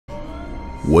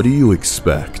What do you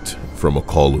expect from a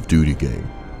Call of Duty game?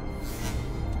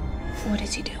 What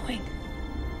is he doing?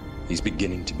 He's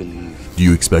beginning to believe. Do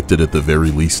you expect it at the very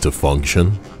least to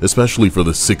function? Especially for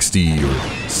the $60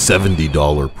 or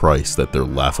 $70 price that they're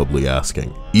laughably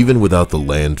asking. Even without the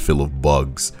landfill of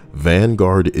bugs,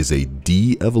 Vanguard is a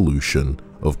de-evolution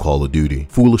of Call of Duty,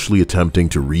 foolishly attempting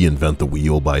to reinvent the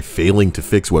wheel by failing to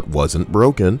fix what wasn't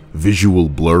broken, visual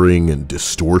blurring and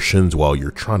distortions while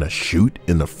you're trying to shoot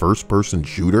in a first-person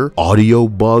shooter, audio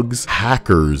bugs,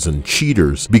 hackers and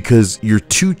cheaters because you're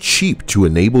too cheap to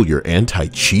enable your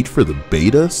anti-cheat for the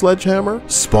beta, Sledgehammer?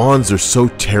 Spawns are so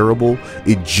terrible,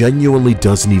 it genuinely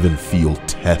doesn't even feel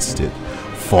tested.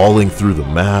 Falling through the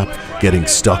map, getting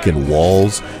stuck in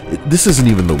walls, this isn't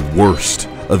even the worst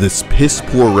of this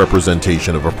piss-poor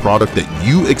representation of a product that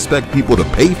you expect people to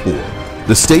pay for.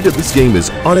 The state of this game is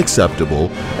unacceptable,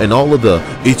 and all of the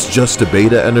 "it's just a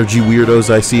beta" energy weirdos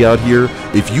I see out here,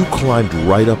 if you climbed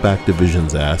right up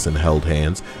Activision's ass and held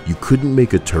hands, you couldn't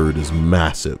make a turd as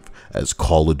massive as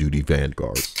Call of Duty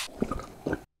Vanguard.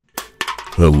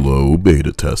 Hello,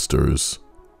 beta testers.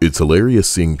 It's hilarious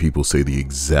seeing people say the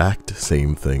exact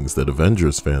same things that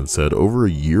Avengers fans said over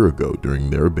a year ago during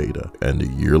their beta. And a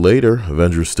year later,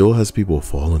 Avengers still has people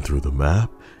falling through the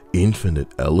map, infinite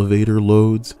elevator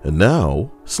loads, and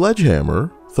now,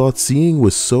 Sledgehammer thought seeing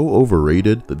was so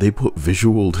overrated that they put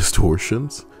visual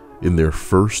distortions in their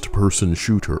first-person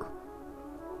shooter.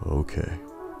 Okay.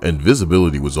 And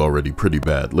visibility was already pretty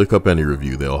bad. Look up any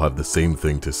review, they all have the same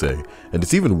thing to say. And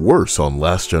it's even worse on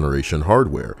last generation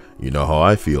hardware. You know how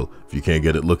I feel. If you can't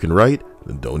get it looking right,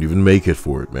 then don't even make it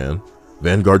for it, man.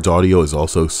 Vanguard's audio is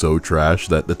also so trash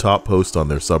that the top post on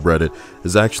their subreddit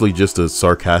is actually just a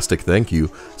sarcastic thank you,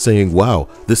 saying, wow,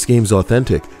 this game's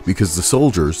authentic because the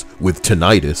soldiers with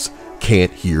tinnitus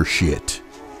can't hear shit.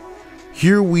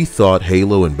 Here we thought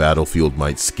Halo and Battlefield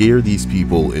might scare these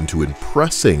people into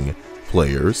impressing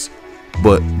players,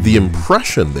 but the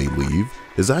impression they leave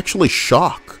is actually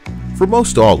shock for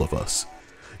most all of us.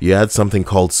 You add something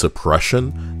called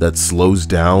suppression that slows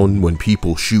down when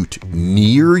people shoot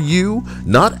near you,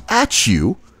 not at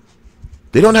you.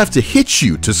 They don't have to hit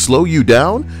you to slow you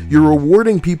down. You're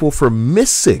rewarding people for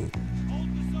missing.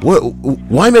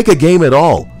 Why make a game at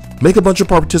all? Make a bunch of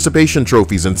participation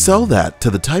trophies and sell that to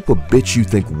the type of bitch you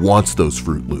think wants those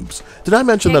Fruit Loops. Did I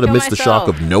mention that amidst the shock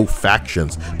of no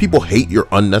factions, people hate your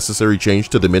unnecessary change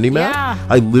to the minimap? Yeah.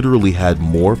 I literally had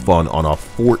more fun on a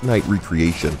Fortnite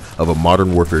recreation of a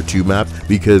Modern Warfare 2 map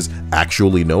because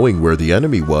actually knowing where the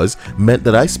enemy was meant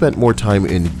that I spent more time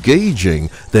engaging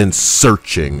than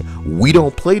searching. We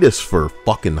don't play this for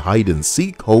fucking hide and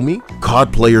seek, homie.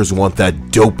 COD players want that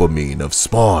dopamine of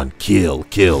spawn, kill,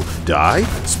 kill, die,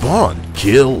 spawn,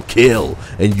 kill, kill,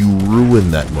 and you ruin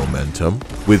that momentum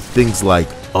with things like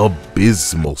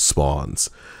abysmal spawns.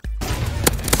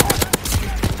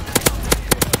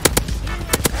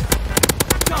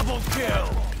 Double kill!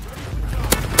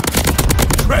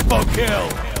 Triple kill!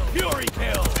 Fury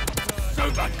kill!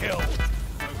 Super kill!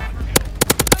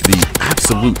 The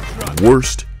absolute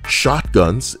worst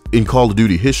shotguns in Call of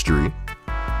Duty history.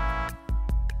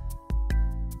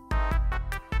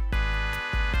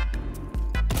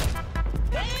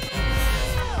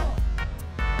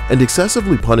 And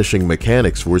excessively punishing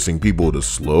mechanics, forcing people to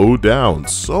slow down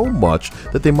so much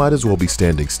that they might as well be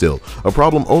standing still. A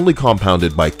problem only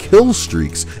compounded by kill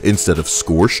streaks instead of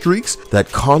score streaks that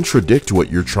contradict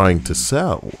what you're trying to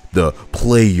sell. The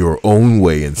play your own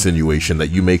way insinuation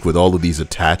that you make with all of these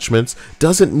attachments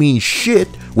doesn't mean shit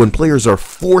when players are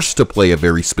forced to play a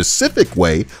very specific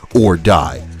way or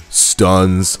die.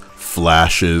 Stuns,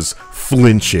 flashes,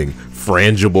 flinching,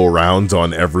 frangible rounds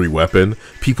on every weapon,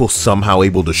 people somehow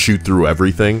able to shoot through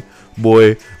everything.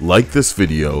 Boy, like this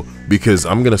video because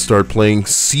I'm gonna start playing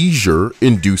seizure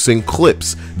inducing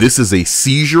clips. This is a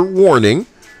seizure warning.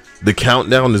 The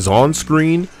countdown is on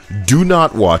screen. Do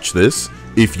not watch this.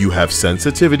 If you have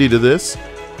sensitivity to this,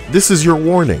 this is your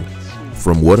warning.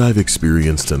 From what I've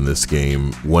experienced in this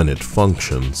game, when it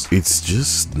functions, it's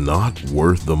just not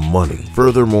worth the money.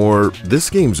 Furthermore,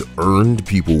 this game's earned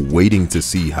people waiting to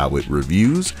see how it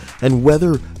reviews and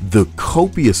whether the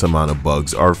copious amount of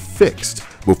bugs are fixed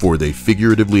before they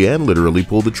figuratively and literally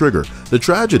pull the trigger. The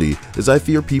tragedy is I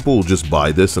fear people will just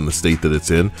buy this in the state that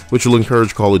it's in, which will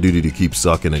encourage Call of Duty to keep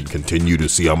sucking and continue to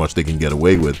see how much they can get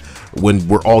away with. When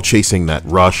we're all chasing that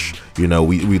rush, you know,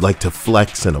 we like to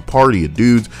flex in a party of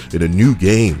dudes in a new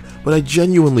game, but I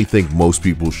genuinely think most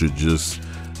people should just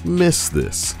miss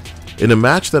this. In a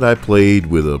match that I played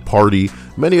with a party,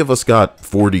 many of us got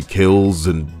 40 kills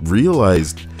and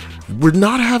realized we're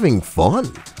not having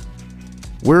fun.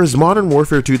 Whereas Modern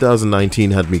Warfare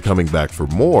 2019 had me coming back for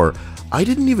more, I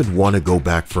didn't even want to go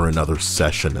back for another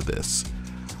session of this.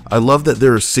 I love that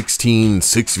there are 16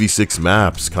 6v6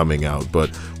 maps coming out,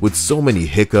 but with so many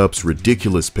hiccups,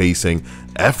 ridiculous pacing,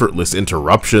 effortless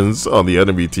interruptions on the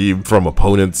enemy team from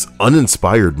opponents,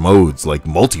 uninspired modes like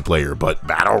multiplayer but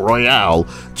battle royale,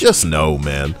 just no,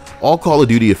 man. All Call of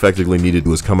Duty effectively needed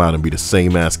was come out and be the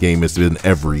same ass game it's been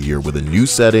every year with a new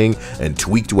setting and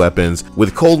tweaked weapons.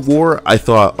 With Cold War, I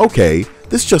thought, okay,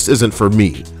 this just isn't for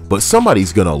me, but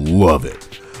somebody's gonna love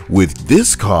it. With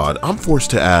this COD, I'm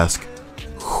forced to ask,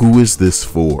 who is this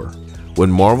for? When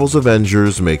Marvel's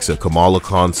Avengers makes a Kamala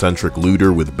Khan-centric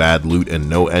looter with bad loot and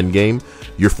no endgame,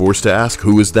 you're forced to ask,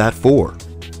 who is that for?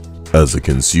 As a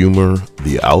consumer,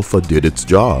 the alpha did its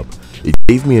job. It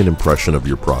gave me an impression of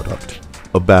your product,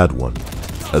 a bad one.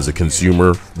 As a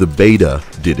consumer, the beta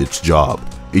did its job.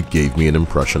 It gave me an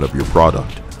impression of your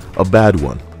product, a bad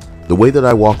one. The way that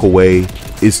I walk away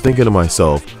is thinking to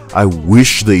myself, I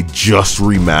wish they just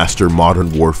remaster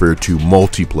Modern Warfare 2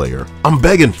 multiplayer. I'm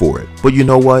begging for it, but you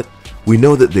know what? We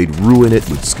know that they'd ruin it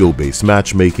with skill-based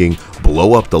matchmaking,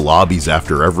 blow up the lobbies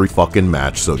after every fucking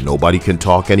match so nobody can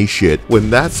talk any shit, when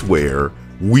that's where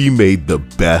we made the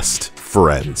best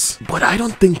friends. But I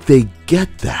don't think they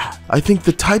get that. I think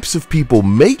the types of people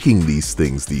making these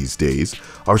things these days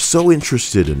are so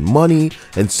interested in money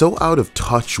and so out of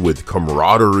touch with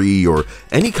camaraderie or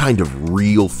any kind of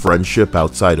real friendship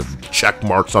outside of check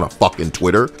marks on a fucking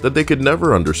Twitter that they could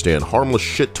never understand harmless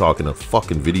shit talk in a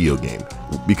fucking video game.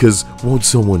 Because won't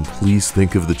someone please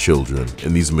think of the children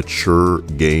in these mature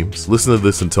games? Listen to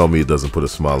this and tell me it doesn't put a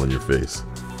smile on your face.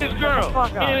 His girl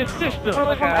and his sister.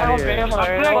 Your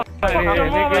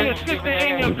sister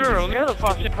and your girl. You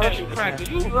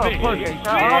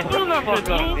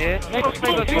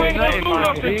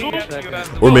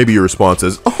or maybe your response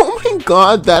is, oh my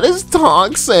god, that is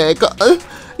toxic.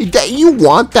 That you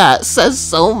want that says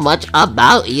so much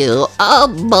about you.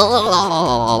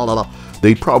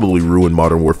 They'd probably ruin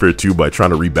Modern Warfare 2 by trying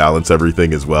to rebalance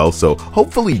everything as well, so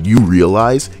hopefully you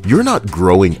realize you're not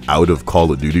growing out of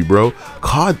Call of Duty, bro.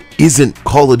 COD isn't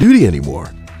Call of Duty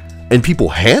anymore. And people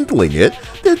handling it,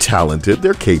 they're talented,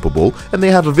 they're capable, and they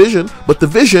have a vision, but the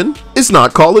vision is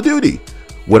not Call of Duty.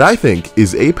 What I think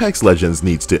is Apex Legends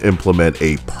needs to implement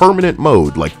a permanent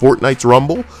mode like Fortnite's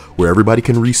Rumble, where everybody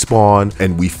can respawn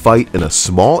and we fight in a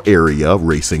small area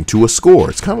racing to a score.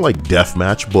 It's kind of like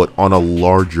deathmatch, but on a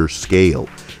larger scale.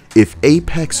 If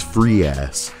Apex free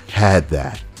ass had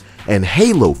that, and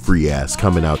Halo free ass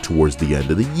coming out towards the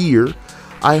end of the year,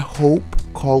 I hope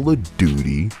Call of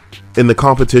Duty, in the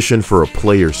competition for a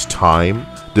player's time,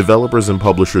 developers and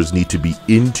publishers need to be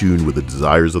in tune with the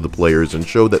desires of the players and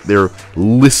show that they're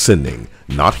listening,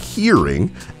 not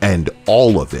hearing, and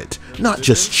all of it, not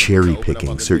just cherry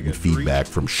picking certain feedback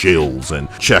from shills and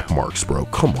check marks, bro.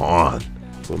 Come on.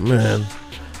 But man,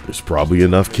 there's probably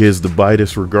enough kids to bite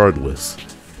us regardless,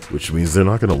 which means they're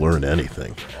not going to learn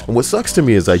anything. And what sucks to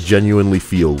me is I genuinely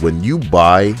feel when you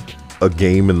buy a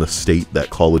game in the state that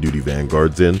Call of Duty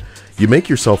Vanguard's in, you make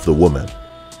yourself the woman,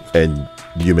 and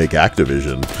you make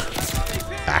Activision.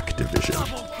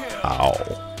 Ow.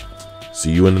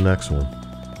 See you in the next one.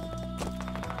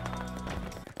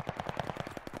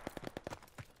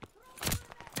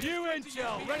 New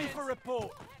intel, ready for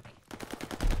report.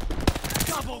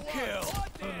 Double kill.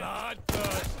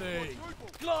 Bloodthirsty.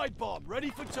 Glide bomb, ready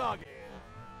for target.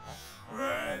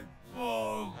 Red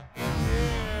Bull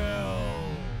kill.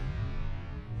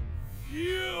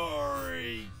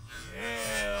 Fury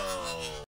kill.